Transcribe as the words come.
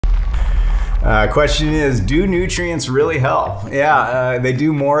Question is, do nutrients really help? Yeah, they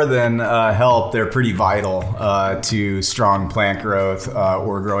do more than help. They're pretty vital to strong plant growth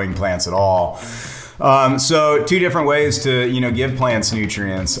or growing plants at all. So two different ways to, give plants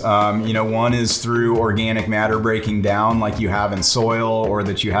nutrients. One is through organic matter breaking down like you have in soil or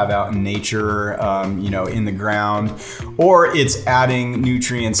that you have out in nature, in the ground, or it's adding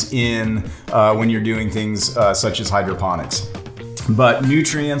nutrients in when you're doing things such as hydroponics. But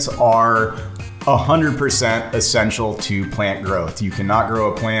nutrients are 100% essential to plant growth. You cannot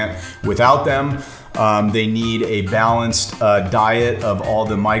grow a plant without them. They need a balanced diet of all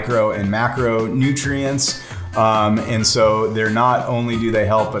the micro and macro nutrients. And so they're not only do they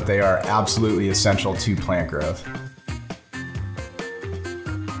help, but they are absolutely essential to plant growth.